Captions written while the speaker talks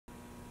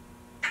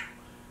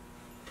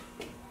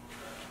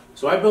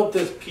So I built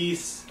this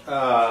piece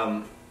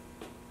back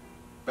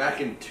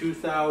in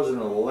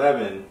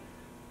 2011,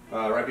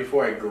 right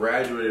before I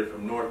graduated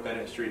from North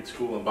Bennett Street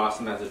School in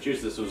Boston,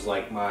 Massachusetts. This was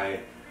like my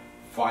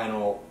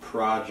final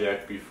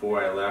project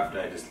before I left.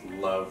 I just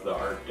love the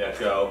Art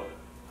Deco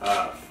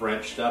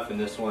French stuff, and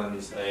this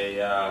one's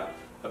a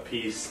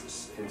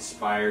piece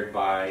inspired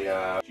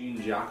by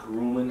Émile-Jacques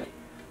Ruhlmann.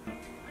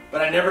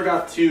 But I never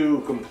got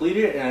to complete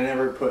it, and I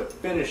never put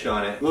finish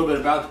on it. A little bit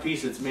about the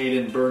piece: it's made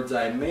in bird's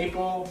eye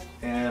maple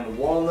and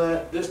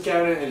walnut. This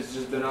cabinet has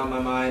just been on my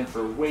mind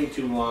for way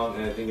too long,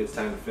 and I think it's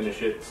time to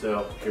finish it,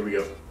 so here we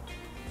go.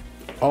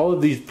 All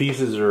of these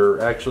pieces are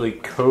actually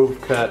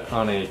cove cut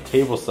on a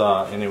table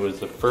saw, and it was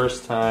the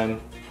first time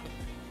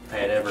I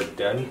had ever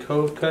done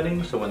cove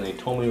cutting, so when they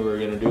told me we were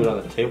going to do it on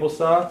the table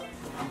saw,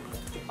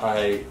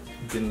 I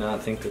did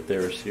not think that they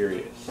were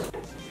serious.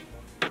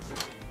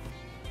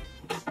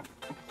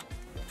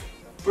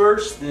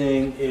 First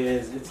thing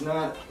is, it's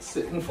not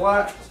sitting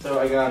flat, so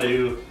I got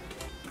to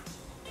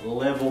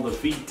level the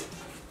feet.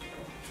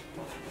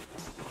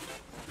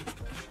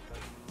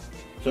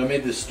 So I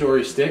made this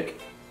story stick,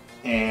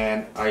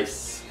 and I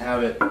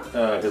have it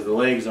because the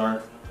legs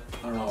aren't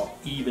all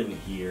even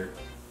here.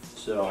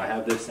 So I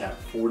have this at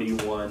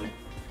 41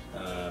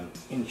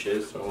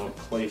 inches. So I'm going to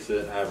place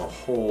it. I have a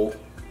hole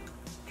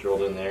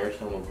drilled in there,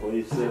 so I'm going to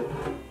place it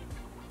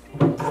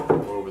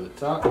over the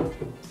top.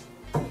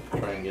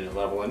 Try and get it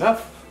level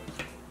enough.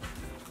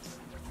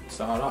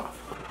 Saw it off.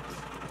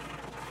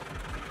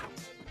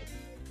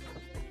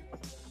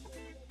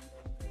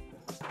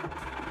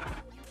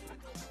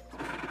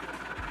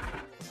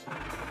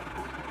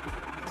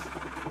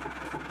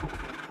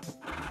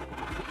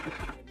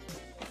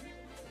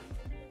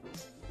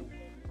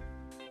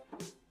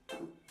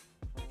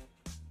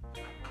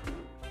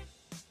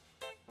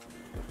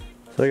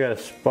 So I got a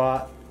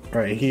spot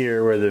right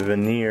here where the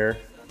veneer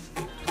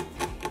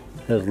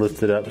has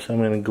lifted up, so I'm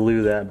going to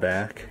glue that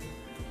back.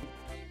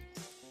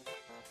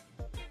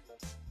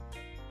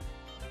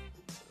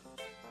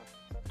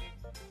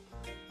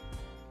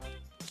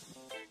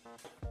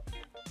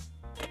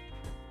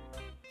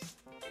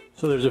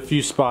 So there's a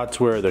few spots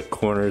where the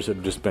corners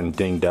have just been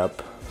dinged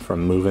up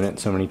from moving it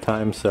so many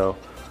times, so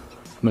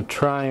I'm going to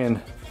try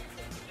and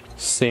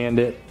sand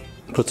it,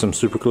 put some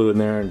super glue in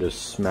there, and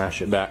just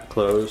smash it back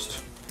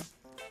closed.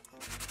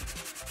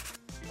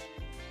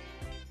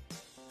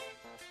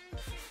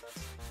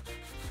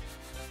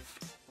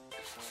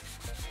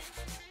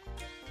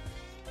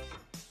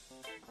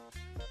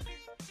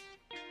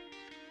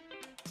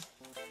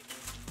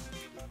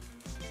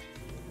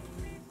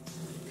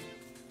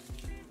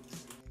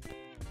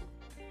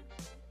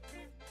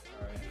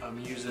 I'm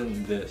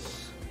using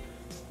this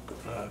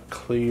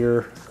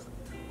clear,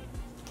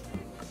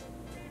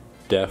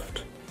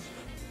 deft,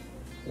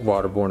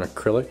 waterborne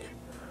acrylic,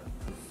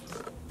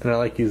 and I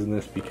like using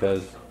this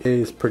because it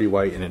is pretty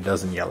white and it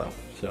doesn't yellow.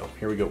 So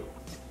here we go.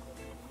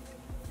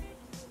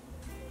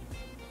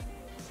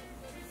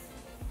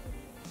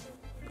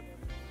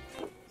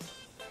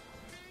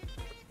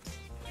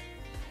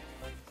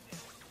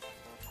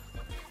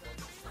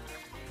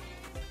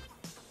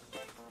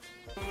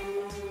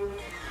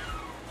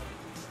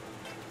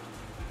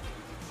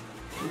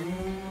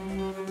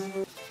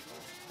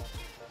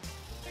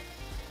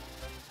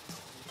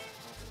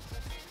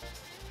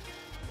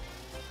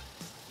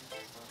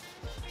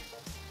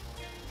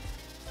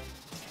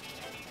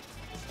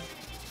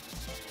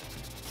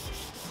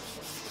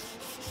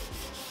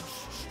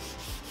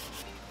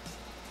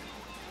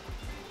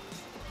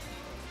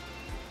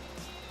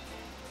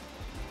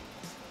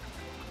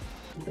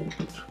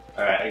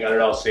 Alright, I got it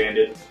all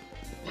sanded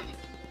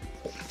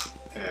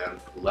and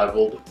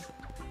leveled.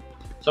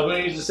 So I'm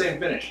going to use the same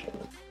finish.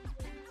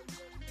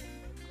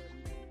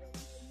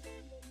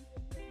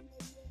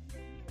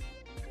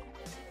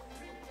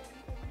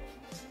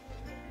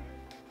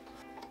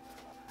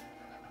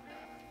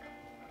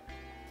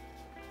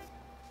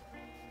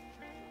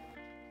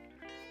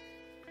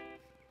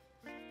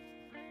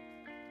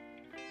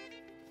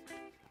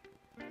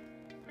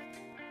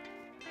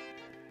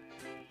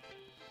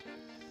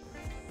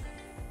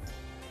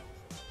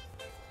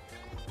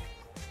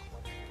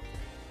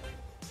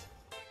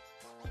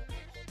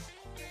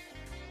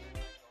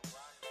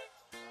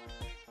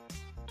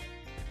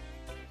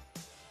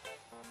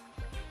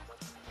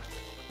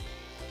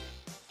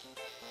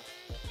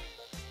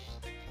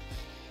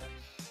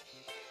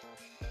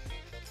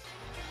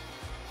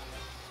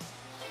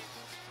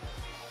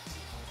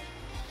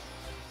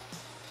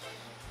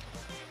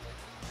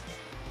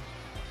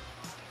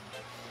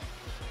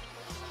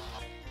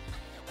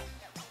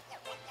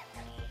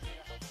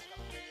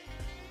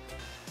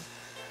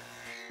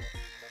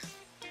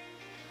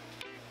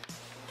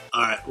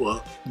 Alright,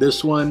 well,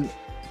 this one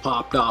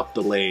popped off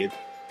the lathe,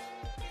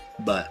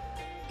 but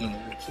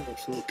it's out of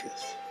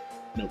focus.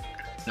 Nope,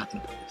 not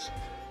gonna focus.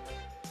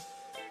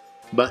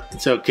 But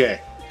it's okay,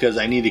 because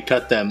I need to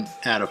cut them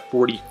at a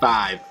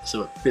 45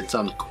 so it fits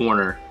on the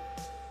corner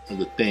of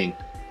the thing.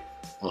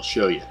 I'll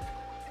show you.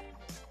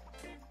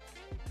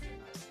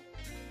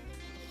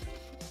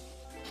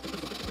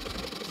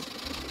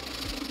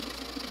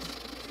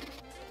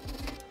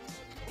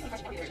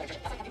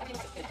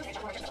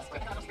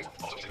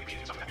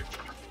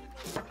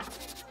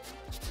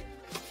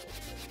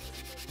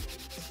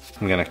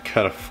 I'm gonna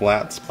cut a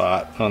flat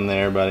spot on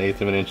there about 1/8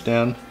 of an inch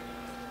down,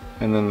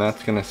 and then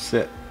that's gonna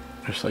sit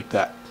just like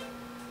that.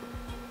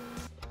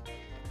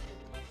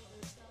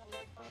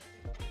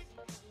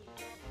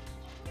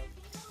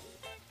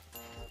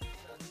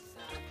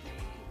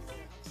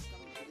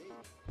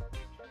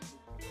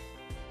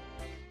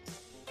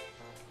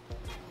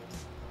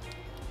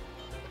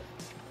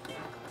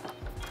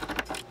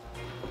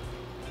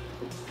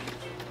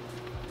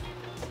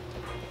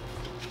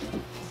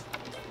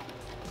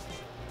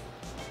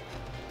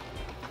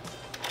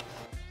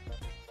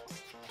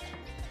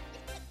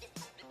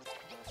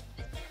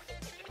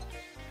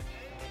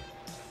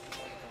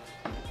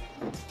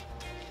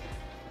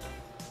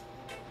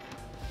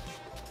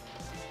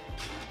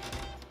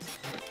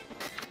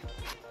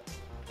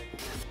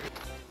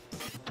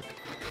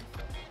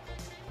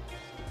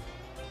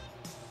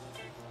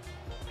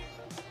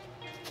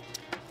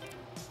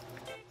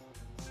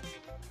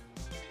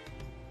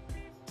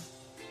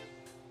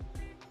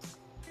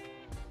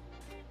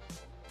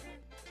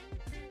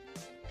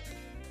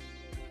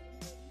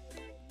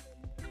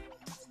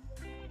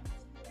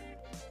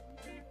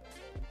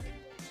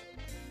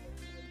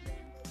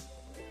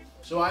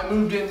 So I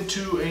moved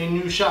into a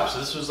new shop. So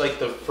this was like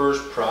the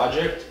first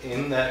project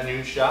in that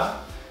new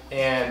shop.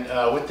 And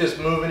with this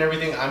move and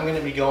everything, I'm gonna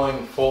be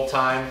going full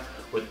time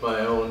with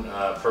my own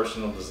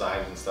personal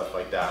designs and stuff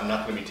like that. I'm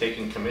not gonna be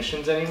taking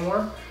commissions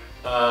anymore.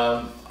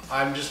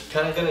 I'm just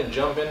kind of gonna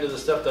jump into the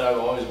stuff that I've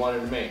always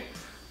wanted to make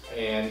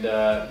and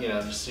you know,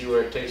 just see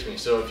where it takes me.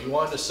 So if you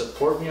want to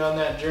support me on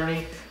that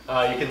journey,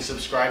 you can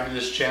subscribe to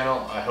this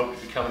channel. I hope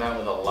to be coming out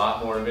with a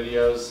lot more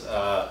videos.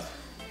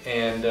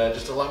 And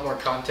just a lot more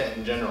content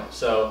in general.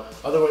 So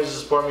other ways to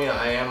support me,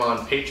 I am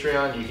on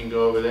Patreon. You can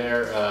go over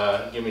there,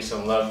 give me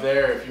some love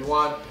there if you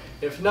want.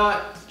 If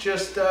not,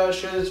 just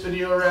share this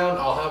video around.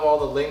 I'll have all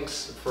the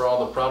links for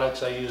all the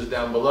products I use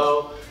down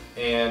below,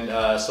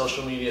 and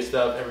social media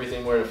stuff,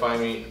 everything where to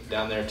find me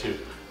down there too.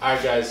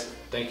 Alright guys,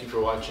 thank you for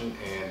watching,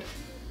 and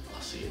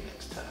I'll see you next time.